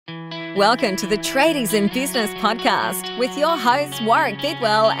Welcome to the Tradies in Business podcast with your hosts Warwick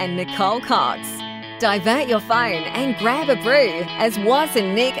Bidwell and Nicole Cox. Divert your phone and grab a brew as Waz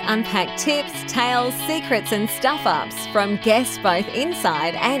and Nick unpack tips, tales, secrets and stuff-ups from guests both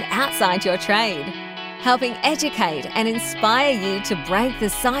inside and outside your trade, helping educate and inspire you to break the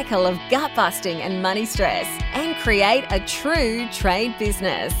cycle of gut-busting and money stress and create a true trade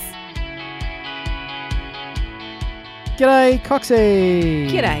business. G'day, Coxie.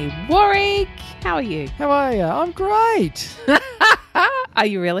 G'day, Warwick. How are you? How are you? I'm great. Are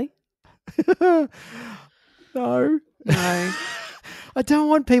you really? No. No. I don't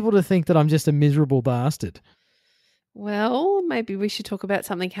want people to think that I'm just a miserable bastard. Well, maybe we should talk about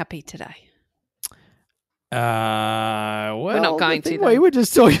something happy today. Well, we're not going to. We were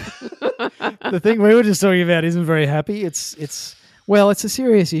just talking. The thing we were just talking about isn't very happy. It's a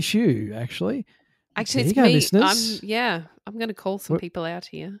serious issue, actually. Actually, There it's you go, me. listeners. I'm going to call some people out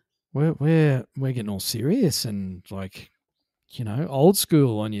here. We're getting all serious and old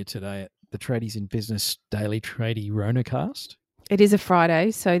school on you today at the Tradies in Business Daily Tradie Ronacast. It is a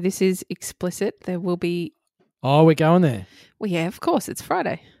Friday, so this is explicit. There will be. Oh, we're going there. Well, yeah, of course, it's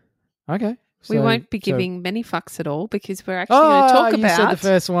Friday. Okay. We won't be giving many fucks at all because we're actually going to talk about. You said the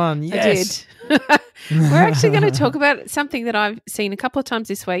first one. Yes. I did. We're actually going to talk about something that I've seen a couple of times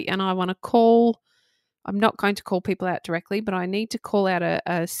this week, and I want to call. I'm not going to call people out directly, but I need to call out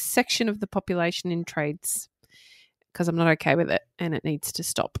a section of the population in trades because I'm not okay with it and it needs to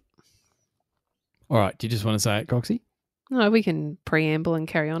stop. All right. Do you just want to say it, Coxie? No, we can preamble and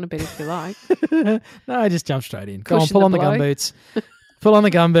carry on a bit if you like. No, just jump straight in. Go on, pull on the gumboots. Pull on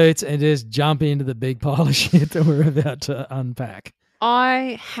the gumboots and just jump into the big pile of shit that we're about to unpack.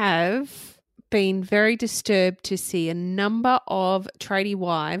 I have been very disturbed to see a number of tradie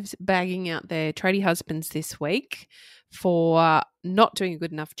wives bagging out their tradie husbands this week for not doing a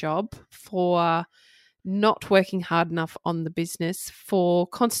good enough job, for not working hard enough on the business, for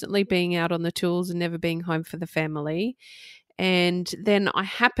constantly being out on the tools and never being home for the family. And then I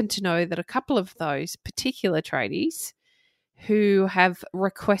happen to know that a couple of those particular tradies who have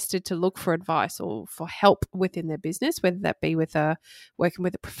requested to look for advice or for help within their business, whether that be with working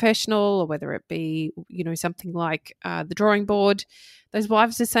with a professional or whether it be, something like the drawing board. Those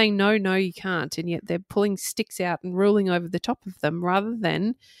wives are saying, no, you can't. And yet they're pulling sticks out and ruling over the top of them rather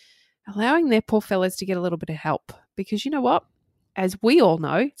than allowing their poor fellas to get a little bit of help. Because you know what? As we all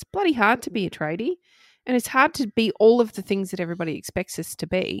know, it's bloody hard to be a tradie and it's hard to be all of the things that everybody expects us to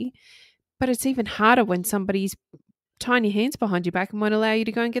be. But it's even harder when somebody's tying your hands behind your back and won't allow you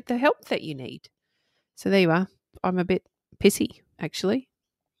to go and get the help that you need. So there you are. I'm a bit pissy, actually.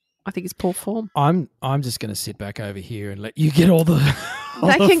 I think it's poor form. I'm just going to sit back over here and let you get all the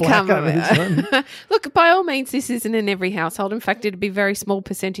they the can flack come over this one. Look, by all means, this isn't in every household. In fact, it'd be a very small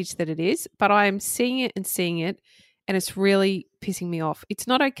percentage that it is. But I am seeing it, and it's really pissing me off. It's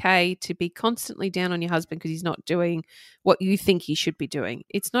not okay to be constantly down on your husband because he's not doing what you think he should be doing.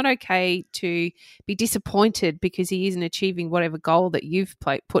 It's not okay to be disappointed because he isn't achieving whatever goal that you've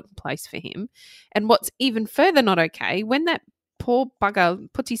put in place for him. And what's even further not okay, when that poor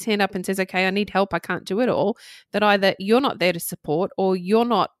bugger puts his hand up and says, okay, I need help, I can't do it all, that either you're not there to support or you're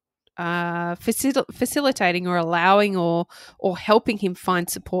not facilitating or allowing or helping him find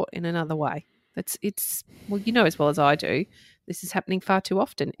support in another way. Well, you know as well as I do, this is happening far too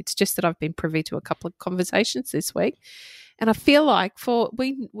often. It's just that I've been privy to a couple of conversations this week, and I feel like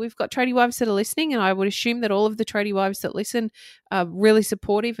we've got tradie wives that are listening, and I would assume that all of the tradie wives that listen are really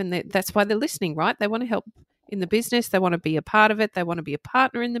supportive, and that's why they're listening, right? They want to help in the business, they want to be a part of it, they want to be a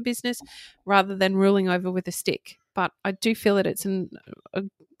partner in the business, rather than ruling over with a stick. But I do feel that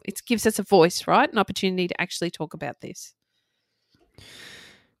it gives us a voice, right? An opportunity to actually talk about this.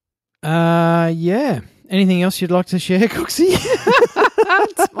 Yeah. Anything else you'd like to share, Coxie?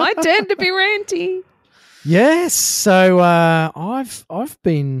 It's my turn to be ranty. Yes. So I've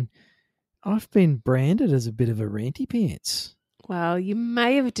been branded as a bit of a ranty pants. Well, you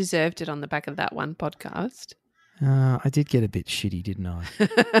may have deserved it on the back of that one podcast. I did get a bit shitty, didn't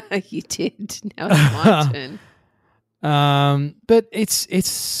I? You did. Now it's my turn. But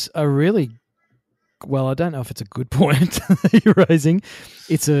it's a really. Well, I don't know if it's a good point that you're raising.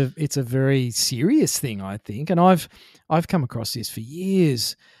 It's a very serious thing, I think, and I've come across this for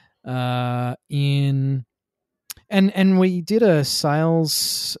years. And we did a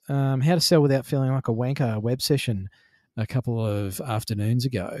sales how to sell without feeling like a wanker web session a couple of afternoons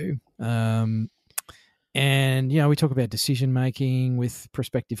ago. And we talk about decision making with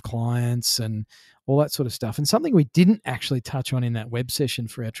prospective clients and all that sort of stuff. And something we didn't actually touch on in that web session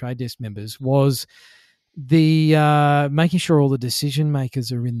for our trade desk members was The making sure all the decision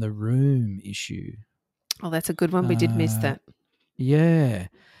makers are in the room issue. Oh, that's a good one. We did miss that. Yeah.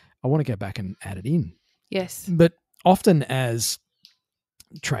 I want to go back and add it in. Yes. But often as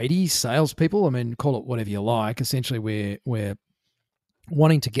tradies, salespeople, I mean, call it whatever you like, essentially we're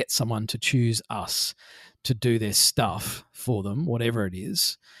wanting to get someone to choose us to do their stuff for them, whatever it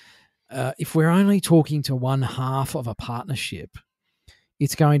is. If we're only talking to one half of a partnership,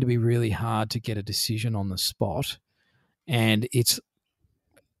 it's going to be really hard to get a decision on the spot. And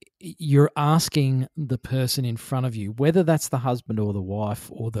you're asking the person in front of you, whether that's the husband or the wife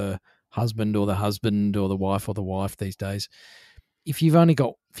or the husband or the husband or the wife these days, if you've only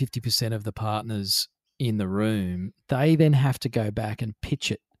got 50% of the partners in the room, they then have to go back and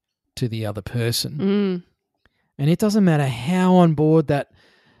pitch it to the other person. Mm. And it doesn't matter how on board that,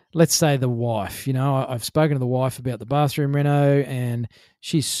 let's say the wife, I've spoken to the wife about the bathroom reno and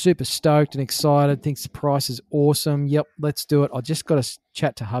she's super stoked and excited, thinks the price is awesome. Yep, let's do it. I just got to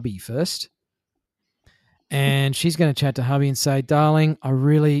chat to hubby first. And she's going to chat to hubby and say, darling,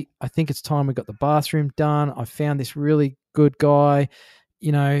 I think it's time we got the bathroom done. I found this really good guy.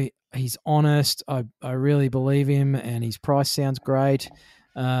 He's honest. I really believe him and his price sounds great.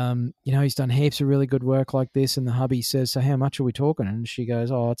 He's done heaps of really good work like this. And the hubby says, so how much are we talking? And she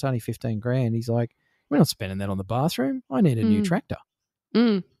goes, oh, it's only 15 grand. He's like, we're not spending that on the bathroom. I need a new tractor.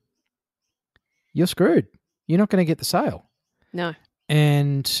 Mm. You're screwed. You're not going to get the sale. No.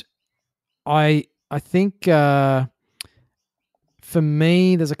 And I think for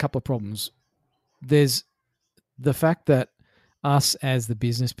me, there's a couple of problems. There's the fact that us as the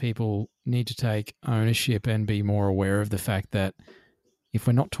business people need to take ownership and be more aware of the fact that if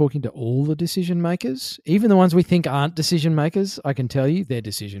we're not talking to all the decision makers, even the ones we think aren't decision makers, I can tell you they're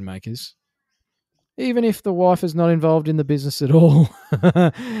decision makers. Even if the wife is not involved in the business at all,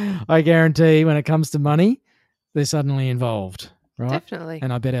 I guarantee when it comes to money, they're suddenly involved, right? Definitely.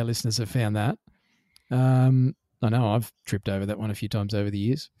 And I bet our listeners have found that. I know I've tripped over that one a few times over the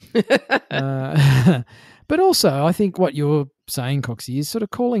years. But also, I think what you're saying, Coxie, is sort of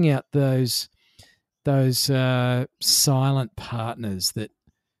calling out those silent partners that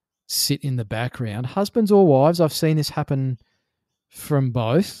sit in the background, husbands or wives. I've seen this happen from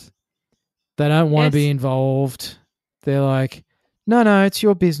both. They don't want to be involved. They're like, no, it's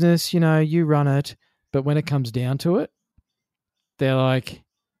your business. You run it. But when it comes down to it, they're like,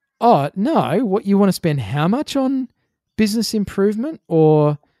 oh, no, what you want to spend how much on business improvement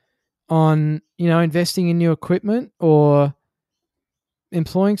or on, investing in new equipment or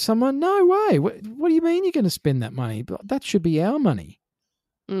employing someone? No way. What do you mean you're going to spend that money? But that should be our money.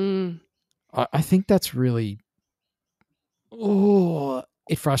 Mm. I think that's really,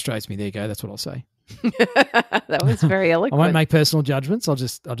 it frustrates me. There you go. That's what I'll say. That was very eloquent. I won't make personal judgments. I'll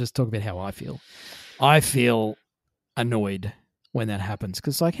just talk about how I feel. I feel annoyed when that happens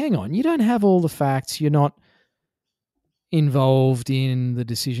because, hang on, you don't have all the facts. You're not involved in the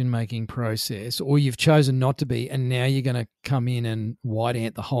decision-making process, or you've chosen not to be, and now you're going to come in and white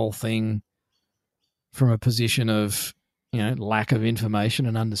ant the whole thing from a position of, lack of information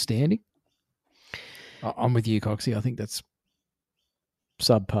and understanding. I'm with you, Coxie. I think that's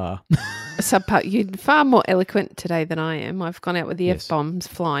subpar. Subpar. You're far more eloquent today than I am. I've gone out with the F-bombs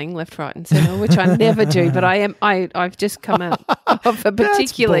flying left, right and centre, which I never do, but I've just come out of a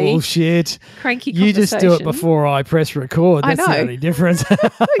particularly that's bullshit. Cranky conversation. You just do it before I press record. That's the only difference. You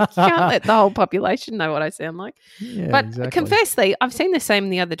can't let the whole population know what I sound like. Yeah, but exactly. Conversely, I've seen the same in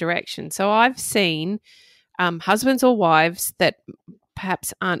the other direction. So I've seen husbands or wives that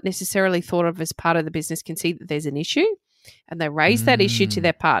perhaps aren't necessarily thought of as part of the business can see that there's an issue. And they raise that issue to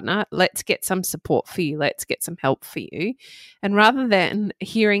their partner. Let's get some support for you. Let's get some help for you. And rather than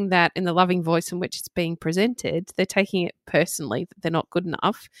hearing that in the loving voice in which it's being presented, they're taking it personally that they're not good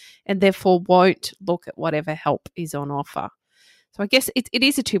enough and therefore won't look at whatever help is on offer. So I guess it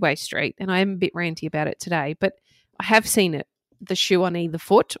is a two-way street, and I am a bit ranty about it today, but I have seen it, the shoe on either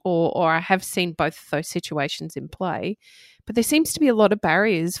foot, or I have seen both of those situations in play. But there seems to be a lot of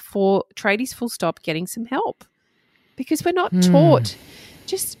barriers for tradies full stop getting some help. Because we're not taught.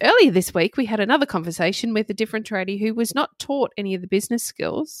 Just earlier this week, we had another conversation with a different tradie who was not taught any of the business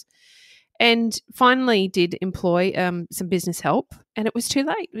skills and finally did employ some business help, and it was too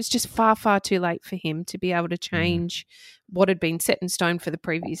late. It was just far, far too late for him to be able to change what had been set in stone for the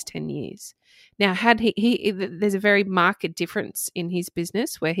previous 10 years. Now, had he there's a very marked difference in his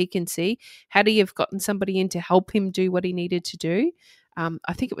business where he can see, had he have gotten somebody in to help him do what he needed to do,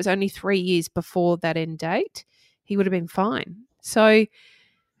 I think it was only 3 years before that end date, he would have been fine. So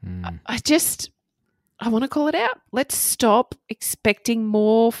I I want to call it out. Let's stop expecting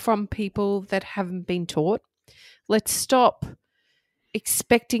more from people that haven't been taught. Let's stop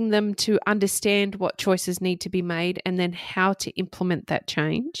expecting them to understand what choices need to be made and then how to implement that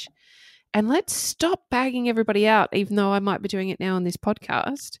change. And let's stop bagging everybody out, even though I might be doing it now on this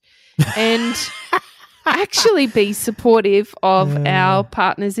podcast, and actually be supportive of our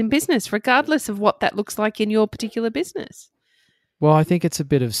partners in business, regardless of what that looks like in your particular business. Well, I think it's a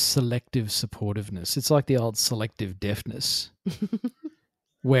bit of selective supportiveness. It's like the old selective deafness,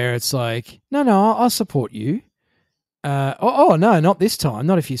 where it's like, no, I'll support you. No, not this time.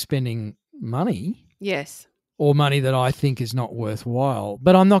 Not if you're spending money. Yes. Or money that I think is not worthwhile.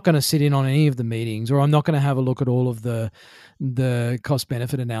 But I'm not going to sit in on any of the meetings, or I'm not going to have a look at all of the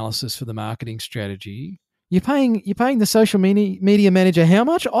cost-benefit analysis for the marketing strategy. You're paying the social media manager how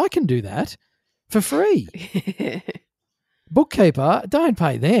much? I can do that for free. Bookkeeper, don't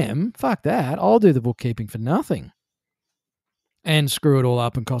pay them. Fuck that. I'll do the bookkeeping for nothing. And screw it all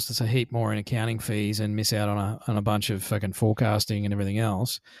up and cost us a heap more in accounting fees and miss out on a bunch of fucking forecasting and everything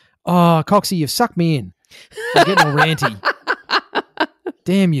else. Oh, Coxie, you've sucked me in. I'm getting all ranty.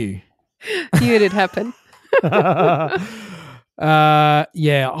 Damn you. Knew it'd happen. I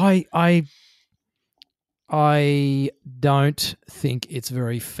don't think it's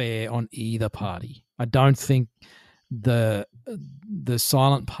very fair on either party. I don't think the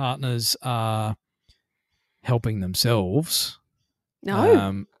silent partners are helping themselves.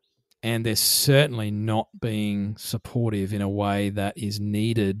 No. And they're certainly not being supportive in a way that is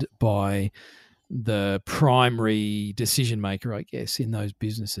needed by the primary decision maker, I guess, in those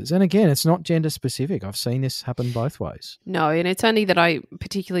businesses. And again, it's not gender specific. I've seen this happen both ways. No, and it's only that I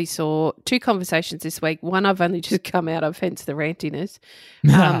particularly saw two conversations this week. One I've only just come out of, hence the rantiness,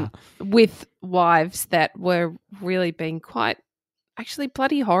 with wives that were really being quite actually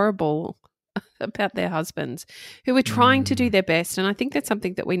bloody horrible about their husbands who were trying to do their best. And I think that's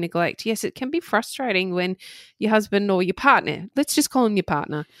something that we neglect. Yes, it can be frustrating when your husband or your partner, let's just call him your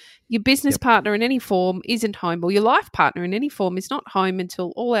partner, your business partner in any form isn't home, or your life partner in any form is not home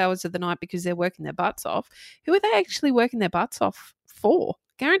until all hours of the night because they're working their butts off. Who are they actually working their butts off for?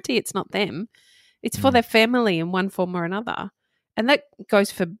 Guarantee it's not them. It's for their family in one form or another. And that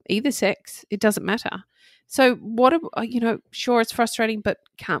goes for either sex. It doesn't matter. So sure, it's frustrating, but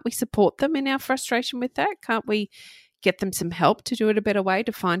can't we support them in our frustration with that? Can't we get them some help to do it a better way,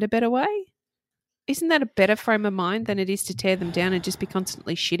 to find a better way? Isn't that a better frame of mind than it is to tear them down and just be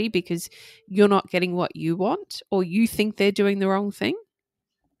constantly shitty because you're not getting what you want or you think they're doing the wrong thing?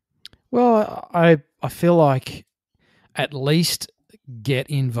 Well, I feel like at least get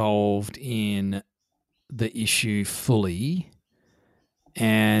involved in the issue fully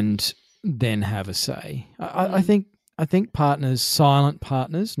and then have a say. I think partners, silent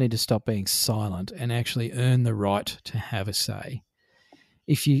partners, need to stop being silent and actually earn the right to have a say.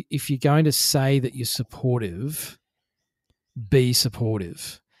 If you're going to say that you're supportive, be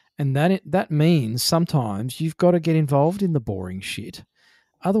supportive. And that means sometimes you've got to get involved in the boring shit.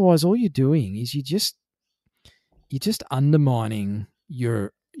 Otherwise, all you're doing is you're just undermining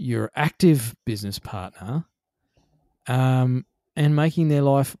your active business partner, and making their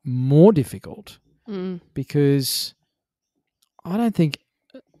life more difficult. Because I don't think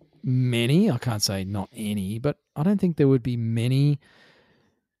I can't say not any, but I don't think there would be many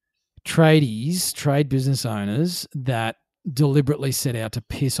trade business owners that deliberately set out to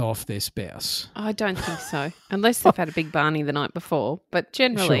piss off their spouse. I don't think so, unless they've had a big barney the night before. But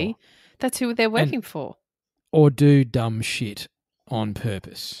generally, that's who they're working for. Or do dumb shit on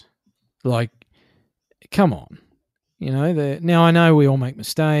purpose. Like, come on. Now I know we all make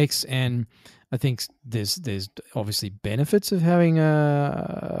mistakes, and I think there's obviously benefits of having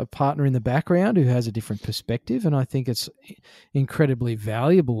a partner in the background who has a different perspective, and I think it's incredibly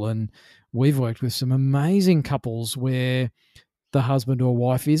valuable. And we've worked with some amazing couples where the husband or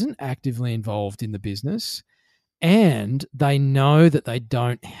wife isn't actively involved in the business, and they know that they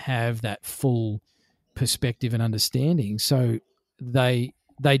don't have that full perspective and understanding. So they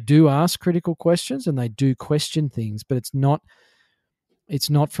do ask critical questions and they do question things, but it's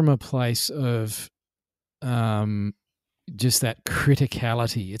not from a place of just that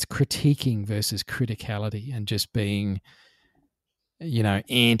criticality. It's critiquing versus criticality and just being,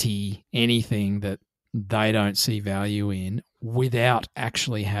 anti anything that they don't see value in without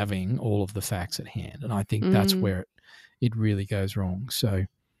actually having all of the facts at hand. And I think that's where it really goes wrong. So,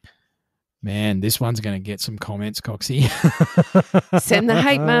 man, this one's going to get some comments, Coxie. Send the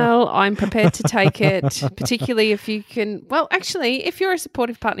hate mail. I'm prepared to take it, particularly if you can. Well, actually, if you're a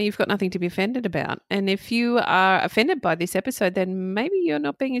supportive partner, you've got nothing to be offended about. And if you are offended by this episode, then maybe you're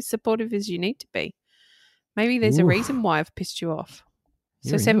not being as supportive as you need to be. Maybe there's a Ooh. reason why I've pissed you off.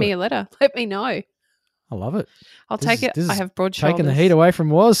 So You're send into me it. a letter. Let me know. I love it. I'll This take is- it. this I is have broad shoulders. Taking the heat away from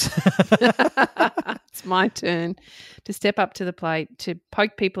Woz. It's my turn to step up to the plate, to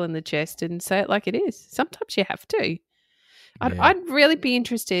poke people in the chest and say it like it is. Sometimes you have to. Yeah. I'd really be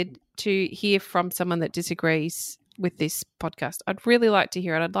interested to hear from someone that disagrees with this podcast. I'd really like to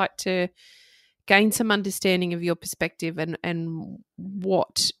hear it. I'd like to gain some understanding of your perspective and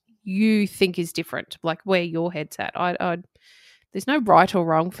what you think is different, like where your head's at. There's no right or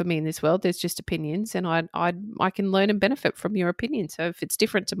wrong for me in this world. There's just opinions, and I can learn and benefit from your opinion. So if it's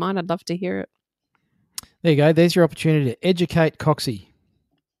different to mine, I'd love to hear it. There you go. There's your opportunity to educate Coxie.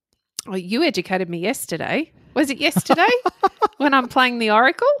 Oh, you educated me yesterday. Was it yesterday when I'm playing the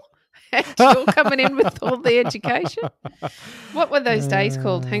Oracle? And you're coming in with all the education. What were those days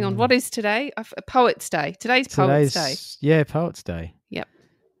called? Hang on. What is today? Poets' Day. Today's Poets' Day. Yeah, Poets' Day. Yep.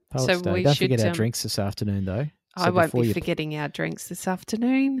 Poets' So Day. we Don't should, forget our drinks this afternoon, though. I So won't before be you- forgetting our drinks this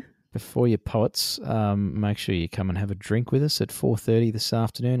afternoon. Before your poets, make sure you come and have a drink with us at 4:30 this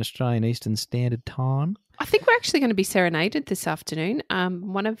afternoon, Australian Eastern Standard Time. I think we're actually going to be serenaded this afternoon.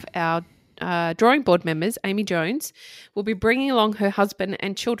 One of our drawing board members, Amy Jones, will be bringing along her husband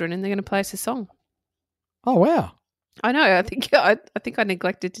and children, and they're going to play us a song. Oh, wow. I know. I think I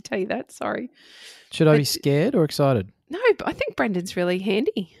neglected to tell you that. Sorry. Should I be But- scared or excited? No, but I think Brendan's really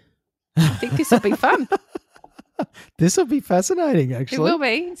handy. I think this will be fun. This will be fascinating, actually. It will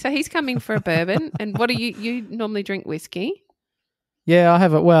be. So he's coming for a bourbon. And what do you normally drink whiskey? Yeah, I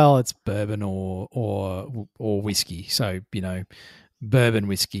have it. Well, it's bourbon or whiskey. So, bourbon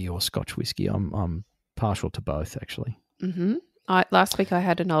whiskey or Scotch whiskey. I'm partial to both, actually. Mm-hmm. Last week I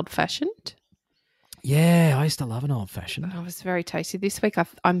had an old fashioned. Yeah, I used to love an old fashioned. It was very tasty. This week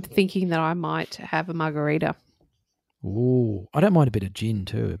I'm thinking that I might have a margarita. Ooh, I don't mind a bit of gin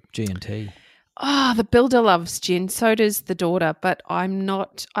too, G&T. Oh, the builder loves gin. So does the daughter. But I'm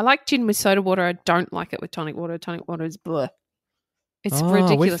not. I like gin with soda water. I don't like it with tonic water. Tonic water is bleh. It's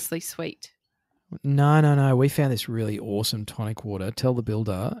ridiculously sweet. No. We found this really awesome tonic water. Tell the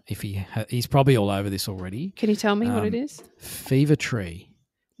builder if he's probably all over this already. Can you tell me what it is? Fever Tree.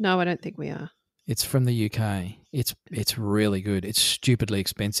 No, I don't think we are. It's from the UK. It's really good. It's stupidly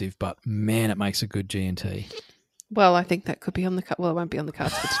expensive, but man, it makes a good G&T. Well, I think that could be on the well, it won't be on the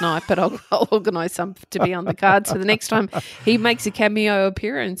cards for tonight, but I'll organise some to be on the cards for the next time he makes a cameo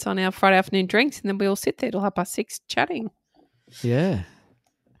appearance on our Friday afternoon drinks, and then we all sit there till 6:30 chatting. Yeah.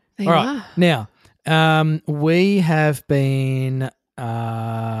 There All you right. are. Now, we have been.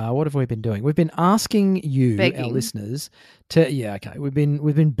 What have we been doing? We've been asking you, our Begging. listeners, to. Yeah, okay. We've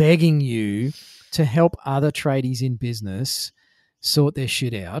been begging you to help other tradies in business sort their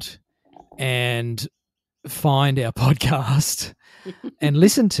shit out and find our podcast and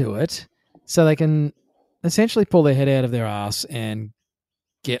listen to it, so they can essentially pull their head out of their ass and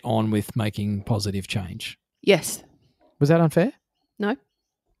get on with making positive change. Yes. Was that unfair? No.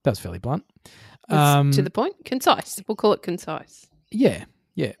 That was fairly blunt. It's to the point. Concise. We'll call it concise. Yeah.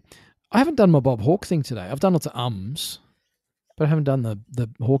 I haven't done my Bob Hawke thing today. I've done lots of ums, but I haven't done the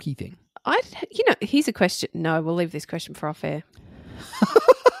Hawkey thing. Here's a question. No, we'll leave this question for off air.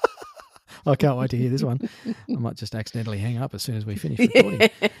 I can't wait to hear this one. I might just accidentally hang up as soon as we finish recording.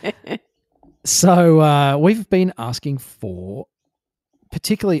 So we've been asking for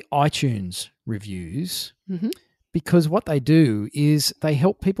particularly iTunes reviews, because what they do is they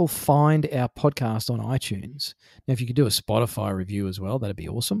help people find our podcast on iTunes. Now, if you could do a Spotify review as well, that'd be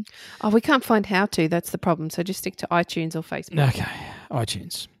awesome. Oh, we can't find how to. That's the problem. So just stick to iTunes or Facebook. Okay,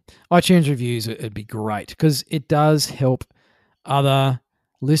 iTunes. iTunes reviews, it'd be great because it does help other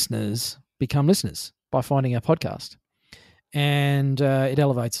listeners become listeners by finding our podcast. And it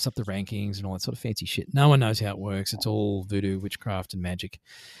elevates us up the rankings and all that sort of fancy shit. No one knows how it works. It's all voodoo, witchcraft, and magic.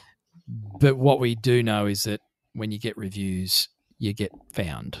 But what we do know is that when you get reviews, you get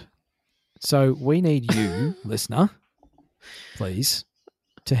found. So we need you, listener, please,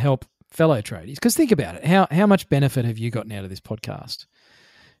 to help fellow tradies. Because think about it. How much benefit have you gotten out of this podcast?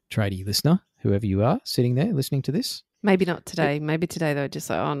 Tradie listener, whoever you are, sitting there listening to this. Maybe not today. Maybe today they were just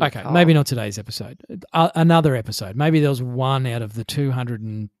like, oh, no. Okay, maybe not today's episode. Another episode. Maybe there was one out of the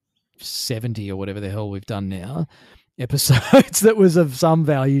 270 or whatever the hell we've done now episodes that was of some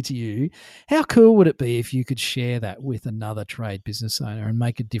value to you. How cool would it be if you could share that with another trade business owner and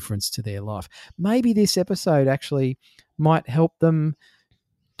make a difference to their life? Maybe this episode actually might help them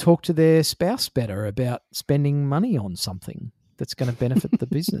talk to their spouse better about spending money on something that's going to benefit the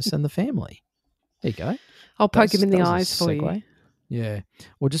business and the family. There you go. I'll poke him in the That was a eyes for you. segue. Yeah.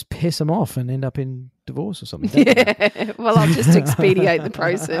 Or just piss them off and end up in divorce or something. Don't you? Yeah. Well, I'll just expedite the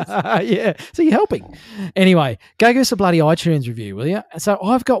process. Yeah. So you're helping. Anyway, go give us a bloody iTunes review, will you? So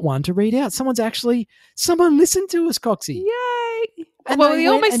I've got one to read out. Someone listened to us, Coxie. Yay. And Well, they we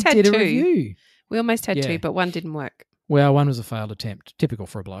went almost and had did a two. review. We almost had Yeah. two, but one didn't work. Well, one was a failed attempt. Typical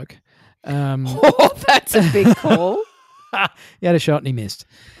for a bloke. Oh, that's a big call. He had a shot and he missed.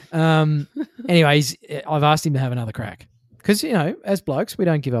 Anyways, I've asked him to have another crack because, as blokes, we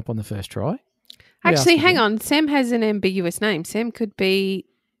don't give up on the first try. Actually, hang on. Sam has an ambiguous name. Sam could be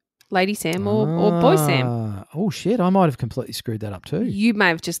Lady Sam or Boy Sam. Oh, shit. I might have completely screwed that up too. You may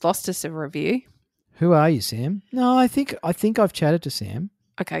have just lost us a review. Who are you, Sam? No, I think I've chatted to Sam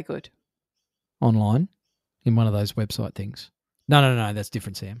Okay, good. online in one of those website things. No, that's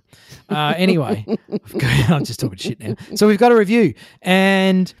different, Sam. Anyway, I'm just talking shit now. So we've got a review,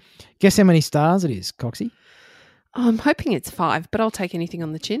 and guess how many stars it is, Coxie? I'm hoping it's 5, but I'll take anything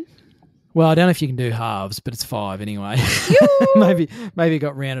on the chin. Well, I don't know if you can do halves, but it's 5 anyway. maybe it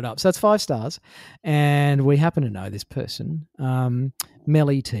got rounded up. So it's 5 stars, and we happen to know this person,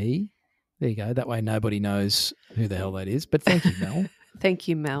 Melly T. There you go. That way nobody knows who the hell that is. But thank you, Mel. Thank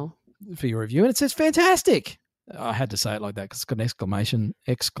you, Mel, for your review. And it says fantastic. I had to say it like that because it's got an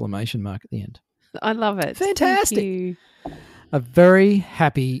exclamation mark at the end. I love it. Fantastic. Thank you. A very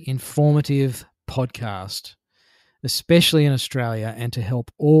happy, informative podcast, especially in Australia, and to help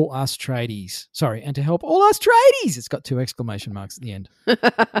all us tradies. It's got 2 exclamation marks at the end.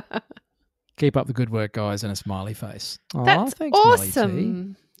 Keep up the good work, guys, and a smiley face. That's thanks,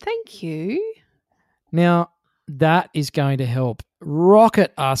 awesome. Thank you. Now, that is going to help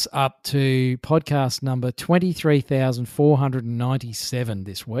rocket us up to podcast number 23,497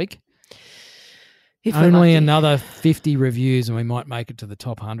 this week. Only another 50 reviews and we might make it to the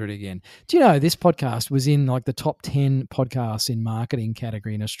top 100 again. Do you know this podcast was in like the top 10 podcasts in marketing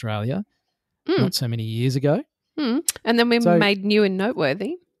category in Australia not so many years ago? And then we made new and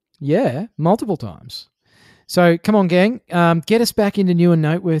noteworthy. Yeah, multiple times. So come on, gang, get us back into new and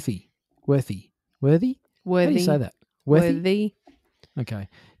noteworthy. Worthy? How do you say that? Worthy. Okay.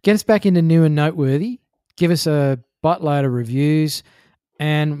 Get us back into new and noteworthy. Give us a buttload of reviews.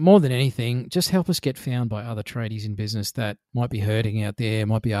 And more than anything, just help us get found by other tradies in business that might be hurting out there,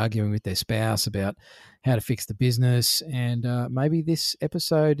 might be arguing with their spouse about how to fix the business. And maybe this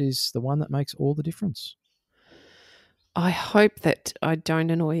episode is the one that makes all the difference. I hope that I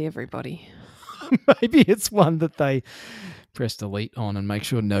don't annoy everybody. Maybe it's one that they press delete on and make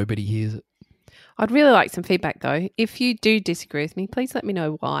sure nobody hears it. I'd really like some feedback, though. If you do disagree with me, please let me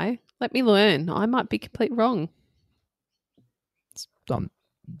know why. Let me learn. I might be completely wrong. I'm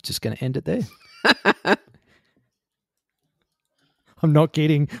just going to end it there. I'm not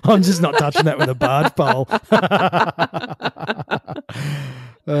kidding. I'm just not touching that with a barge pole.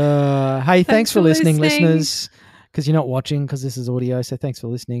 Hey, thanks for listening, listeners. Because you're not watching, because this is audio, so thanks for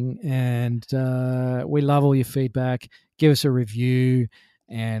listening. And we love all your feedback. Give us a review,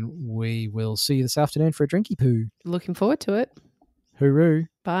 and we will see you this afternoon for a drinky poo. Looking forward to it. Hooroo.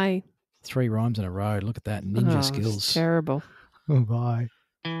 Bye. 3 rhymes in a row. Look at that. Ninja skills. It's terrible. Oh, bye.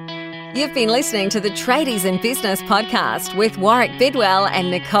 You've been listening to the Tradies in Business podcast with Warwick Bidwell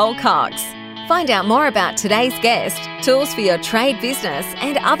and Nicole Cox. Find out more about today's guest, tools for your trade business,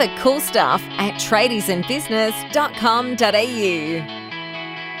 and other cool stuff at tradiesinbusiness.com.au.